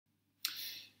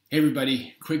Hey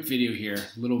everybody, quick video here,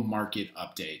 little market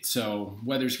update. So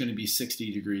weather's going to be 60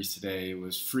 degrees today. It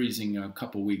was freezing a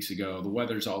couple weeks ago. The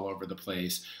weather's all over the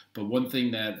place. But one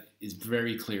thing that is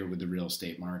very clear with the real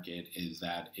estate market is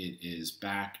that it is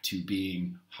back to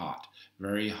being hot,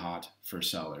 very hot for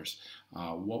sellers.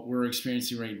 What we're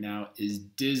experiencing right now is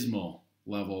dismal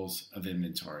levels of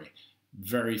inventory.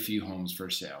 Very few homes for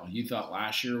sale. You thought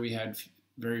last year we had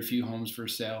very few homes for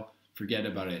sale? Forget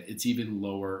about it. It's even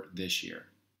lower this year.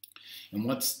 And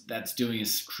what that's doing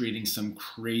is creating some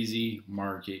crazy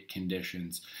market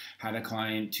conditions. Had a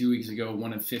client 2 weeks ago,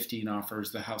 one of 15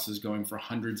 offers. The house is going for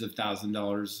hundreds of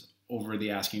 $1,000s over the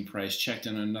asking price. Checked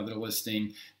on another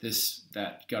listing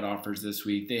that got offers this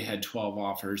week. They had 12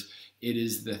 offers. It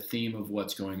is the theme of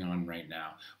what's going on right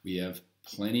now. We have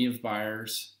plenty of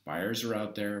buyers. Buyers are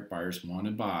out there. Buyers want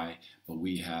to buy, but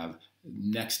we have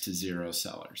next to zero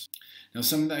sellers. Now,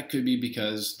 some of that could be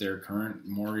because their current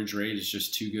mortgage rate is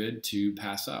just too good to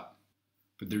pass up.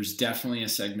 But there's definitely a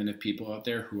segment of people out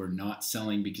there who are not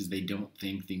selling because they don't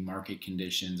think the market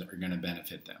conditions are going to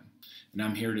benefit them. And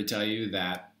I'm here to tell you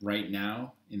that right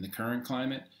now, in the current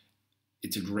climate,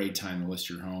 it's a great time to list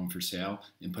your home for sale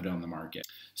and put it on the market.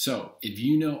 So if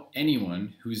you know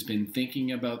anyone who's been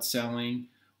thinking about selling,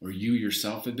 or you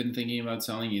yourself have been thinking about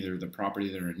selling either the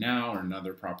property they're in now or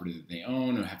another property that they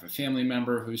own, or have a family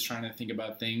member who's trying to think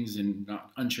about things and not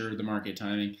unsure of the market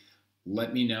timing,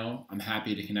 let me know. I'm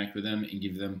happy to connect with them and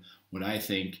give them what I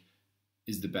think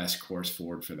is the best course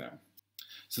forward for them.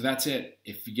 So that's it.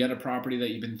 If you get a property that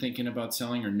you've been thinking about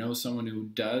selling or know someone who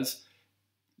does,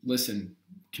 listen,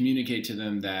 communicate to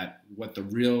them that what the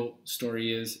real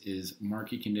story is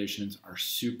market conditions are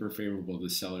super favorable to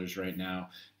sellers right now,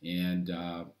 and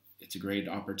it's a great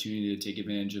opportunity to take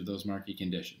advantage of those market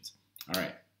conditions. All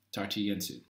right, talk to you again soon.